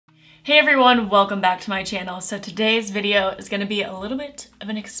Hey everyone, welcome back to my channel. So today's video is going to be a little bit of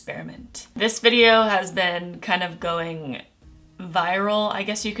an experiment. This video has been kind of going viral, I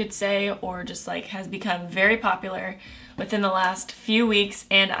guess you could say, or just like has become very popular within the last few weeks,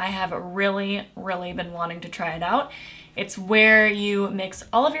 and I have really been wanting to try it out. It's where you mix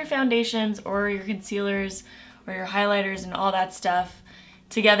all of your foundations or your concealers or your highlighters and all that stuff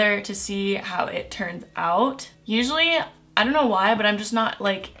together to see how it turns out. Usually, I don't know why, but I'm just not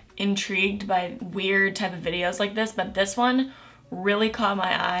like intrigued by weird type of videos like this, but this one really caught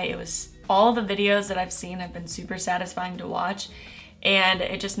my eye. It was all the videos that I've seen have been super satisfying to watch, and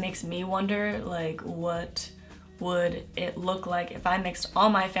it just makes me wonder, like, what would it look like if I mixed all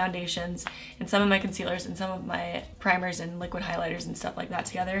my foundations and some of my concealers and some of my primers and liquid highlighters and stuff like that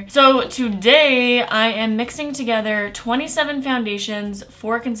together. So today I am mixing together 27 foundations,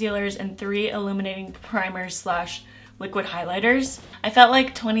 4 concealers, and 3 illuminating primers slash liquid highlighters. I felt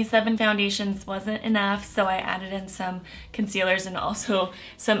like 27 foundations wasn't enough, so I added in some concealers and also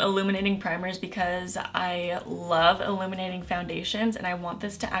some illuminating primers because I love illuminating foundations and I want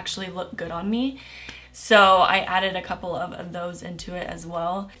this to actually look good on me. So I added a couple of those into it as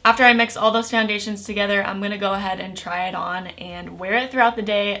well. After I mix all those foundations together, I'm gonna go ahead and try it on and wear it throughout the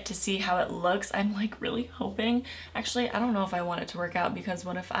day to see how it looks. I'm like really hoping, actually I don't know if I want it to work out, because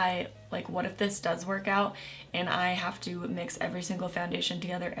what if this does work out and I have to mix every single foundation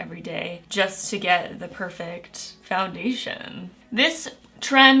together every day just to get the perfect foundation. This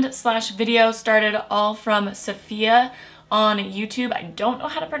trend slash video started all from Sophia on YouTube. I don't know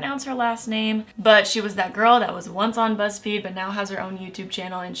how to pronounce her last name, but she was that girl that was once on BuzzFeed but now has her own YouTube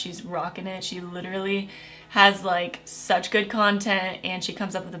channel and she's rocking it. She literally has like such good content and she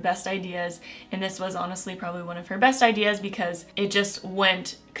comes up with the best ideas, and this was honestly probably one of her best ideas because it just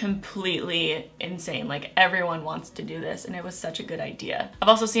went completely insane. Like, everyone wants to do this and it was such a good idea. I've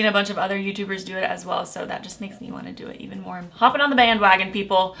also seen a bunch of other YouTubers do it as well, so that just makes me want to do it even more. I'm hopping on the bandwagon,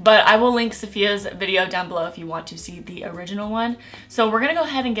 people. But I will link Sophia's video down below if you want to see the original one. So we're gonna go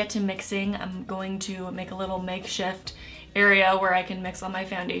ahead and get to mixing. I'm going to make a little makeshift area where I can mix all my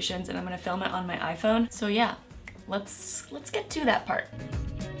foundations, and I'm gonna film it on my iPhone. So yeah, let's get to that part.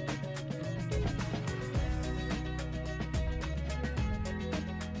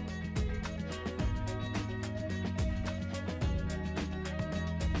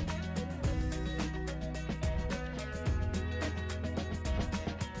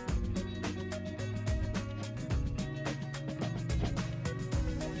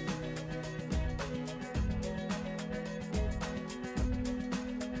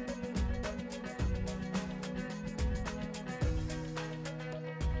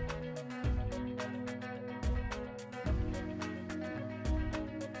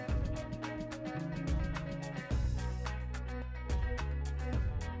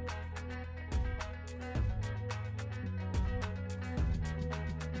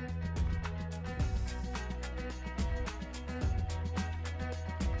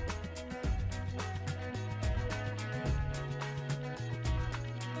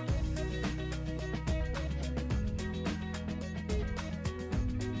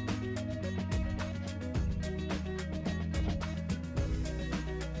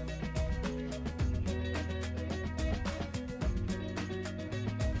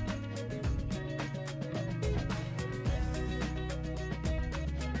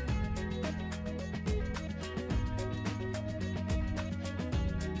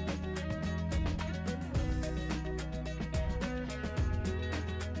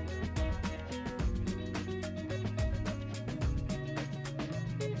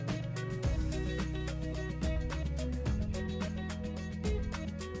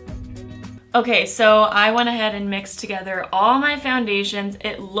 Okay, so I went ahead and mixed together all my foundations.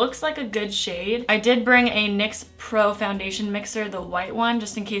 It looks like a good shade. I did bring a NYX Pro foundation mixer, the white one,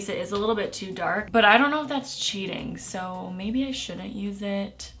 just in case it is a little bit too dark, but I don't know if that's cheating, so maybe I shouldn't use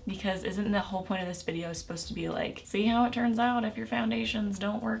it, because isn't the whole point of this video supposed to be like, see how it turns out if your foundations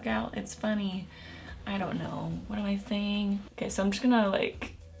don't work out? It's funny. I don't know. What am I saying? Okay, so I'm just gonna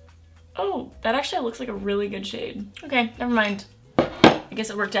like, oh, that actually looks like a really good shade. Okay, never mind. I guess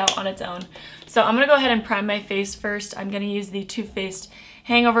it worked out on its own. So I'm gonna go ahead and prime my face first. I'm gonna use the Too Faced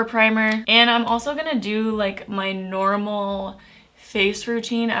Hangover Primer. And I'm also gonna do like my normal face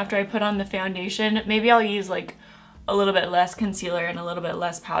routine after I put on the foundation. Maybe I'll use like a little bit less concealer and a little bit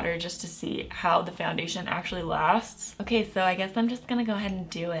less powder just to see how the foundation actually lasts. Okay, so I guess I'm just gonna go ahead and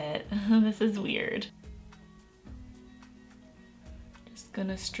do it. This is weird. Just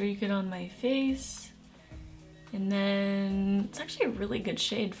gonna streak it on my face. And then it's actually a really good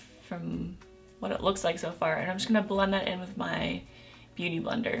shade from what it looks like so far. And I'm just gonna blend that in with my beauty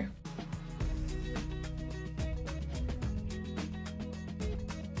blender.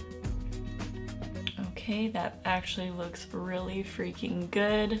 Okay, that actually looks really freaking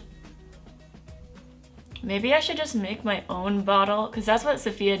good. Maybe I should just make my own bottle, because that's what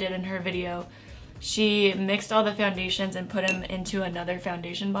Sophia did in her video. She mixed all the foundations and put them into another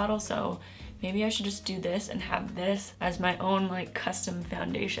foundation bottle, so maybe I should just do this and have this as my own like custom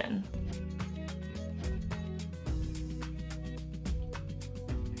foundation.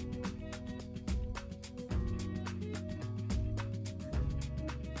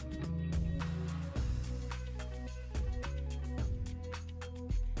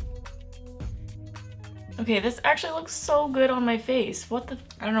 Okay, this actually looks so good on my face. What the?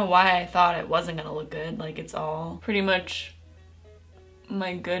 I don't know why I thought it wasn't gonna look good. Like, it's all pretty much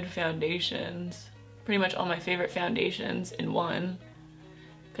my good foundations. Pretty much all my favorite foundations in one.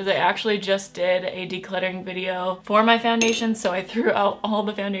 Because I actually just did a decluttering video for my foundations, so I threw out all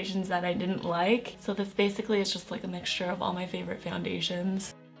the foundations that I didn't like. So this basically is just like a mixture of all my favorite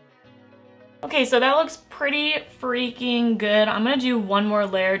foundations. Okay, so that looks pretty freaking good. I'm gonna do one more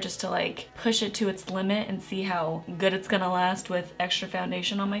layer just to like push it to its limit and see how good it's gonna last with extra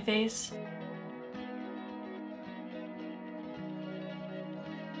foundation on my face.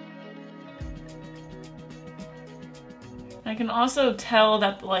 I can also tell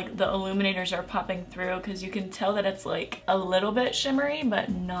that like the illuminators are popping through, because you can tell that it's like a little bit shimmery but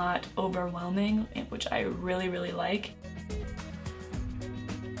not overwhelming, which I really, really like.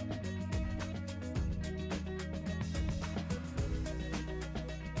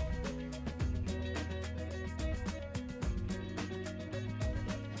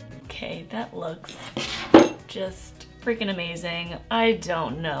 Okay, that looks just freaking amazing. I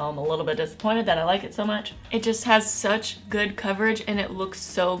don't know, I'm a little bit disappointed that I like it so much. It just has such good coverage and it looks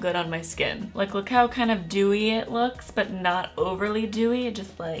so good on my skin. Like, look how kind of dewy it looks, but not overly dewy. It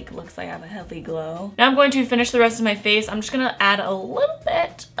just like looks like I have a healthy glow. Now I'm going to finish the rest of my face. I'm just gonna add a little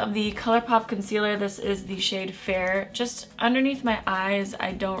bit of the ColourPop concealer. This is the shade Fair. Just underneath my eyes.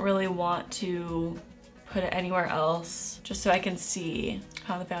 I don't really want to put it anywhere else, just so I can see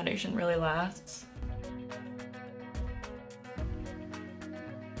how the foundation really lasts.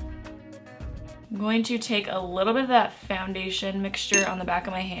 I'm going to take a little bit of that foundation mixture on the back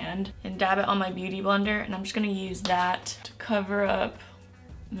of my hand and dab it on my beauty blender, and I'm just gonna use that to cover up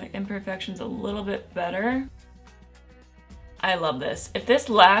my imperfections a little bit better. I love this. If this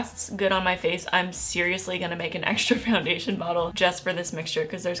lasts good on my face, I'm seriously gonna make an extra foundation bottle just for this mixture,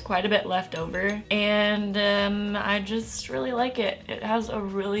 because there's quite a bit left over, and I just really like it. It has a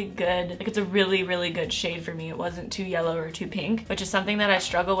really good, like, it's a really, really good shade for me. It wasn't too yellow or too pink, which is something that I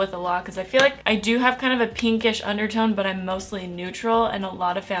struggle with a lot, because I feel like I do have kind of a pinkish undertone, but I'm mostly neutral, and a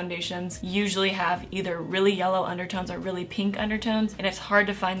lot of foundations usually have either really yellow undertones or really pink undertones, and it's hard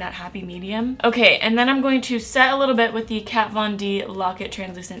to find that happy medium. Okay, and then I'm going to set a little bit with the Kat Von D Lock-It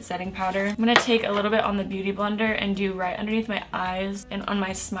Translucent Setting Powder. I'm gonna take a little bit on the beauty blender and do right underneath my eyes and on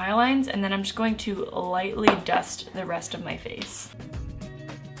my smile lines, and then I'm just going to lightly dust the rest of my face.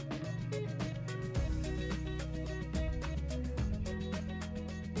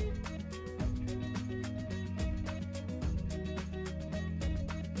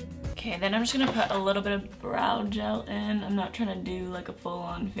 Okay, then I'm just gonna put a little bit of brow gel in. I'm not trying to do like a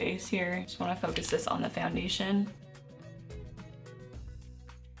full-on face here. Just wanna focus this on the foundation.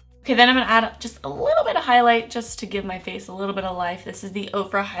 Okay, then I'm gonna add just a little bit of highlight just to give my face a little bit of life. This is the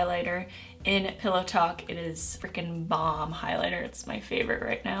Ofra highlighter in Pillow Talk. It is freaking bomb highlighter. It's my favorite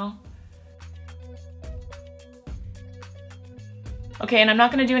right now. Okay, and I'm not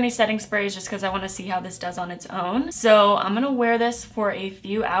gonna do any setting sprays just because I wanna see how this does on its own. So I'm gonna wear this for a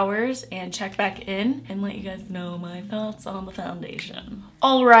few hours and check back in and let you guys know my thoughts on the foundation.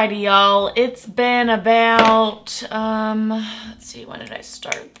 Alrighty, y'all, it's been about, let's see, when did I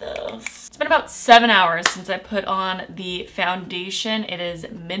start this? It's been about 7 hours since I put on the foundation. It is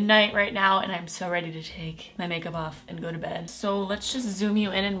midnight right now and I'm so ready to take my makeup off and go to bed. So let's just zoom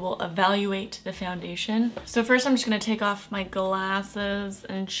you in and we'll evaluate the foundation. So first I'm just gonna take off my glasses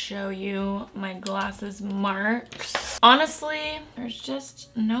and show you my glasses marks. Honestly, there's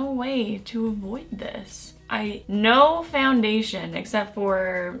just no way to avoid this. No foundation except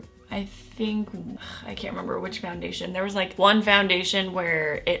for, I think, I can't remember which foundation. There was like one foundation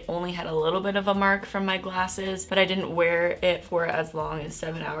where it only had a little bit of a mark from my glasses, but I didn't wear it for as long as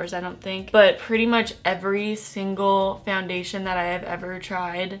 7 hours, I don't think. But pretty much every single foundation that I have ever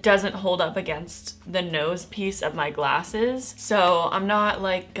tried doesn't hold up against the nose piece of my glasses. So I'm not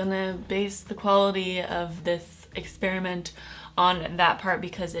like gonna base the quality of this experiment on that part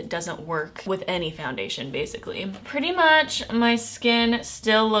because it doesn't work with any foundation basically. Pretty much my skin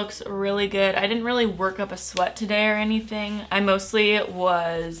still looks really good. I didn't really work up a sweat today or anything. I mostly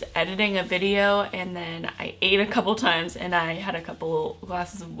was editing a video and then I ate a couple times and I had a couple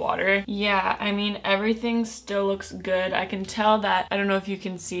glasses of water. Yeah, I mean, everything still looks good. I can tell that, I don't know if you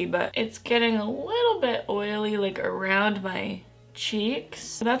can see, but it's getting a little bit oily like around my cheeks.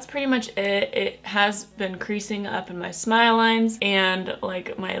 So that's pretty much it. It has been creasing up in my smile lines and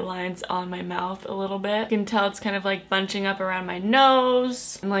like my lines on my mouth a little bit. You can tell it's kind of like bunching up around my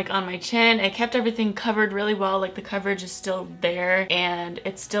nose and like on my chin. It kept everything covered really well. Like the coverage is still there and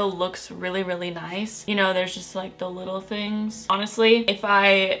it still looks really, really nice. You know, there's just like the little things. Honestly, it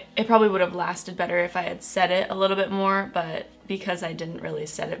probably would have lasted better if I had set it a little bit more, but because I didn't really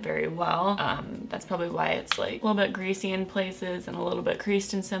set it very well, that's probably why it's like a little bit greasy in places and a little bit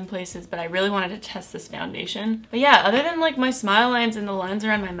creased in some places, but I really wanted to test this foundation. But yeah, other than like my smile lines and the lines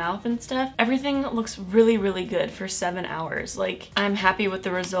around my mouth and stuff, everything looks really, really good for 7 hours. Like, I'm happy with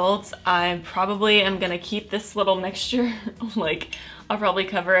the results. I probably am gonna keep this little mixture. Like, I'll probably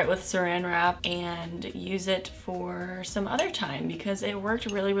cover it with saran wrap and use it for some other time because it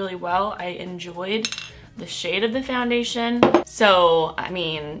worked really, really well. I enjoyed the shade of the foundation. So, I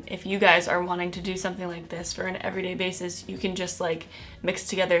mean, if you guys are wanting to do something like this for an everyday basis, you can just like mix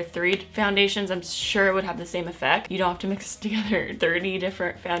together 3 foundations. I'm sure it would have the same effect. You don't have to mix together 30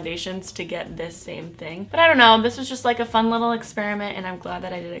 different foundations to get this same thing. But I don't know, this was just like a fun little experiment and I'm glad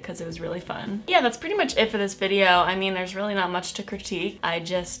that I did it because it was really fun. Yeah, that's pretty much it for this video. I mean, there's really not much to critique. I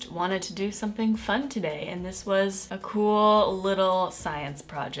just wanted to do something fun today and this was a cool little science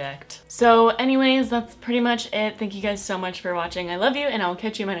project. So anyways, that's pretty much it. Thank you guys so much for watching. I love you and I will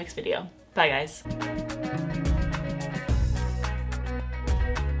catch you in my next video. Bye guys.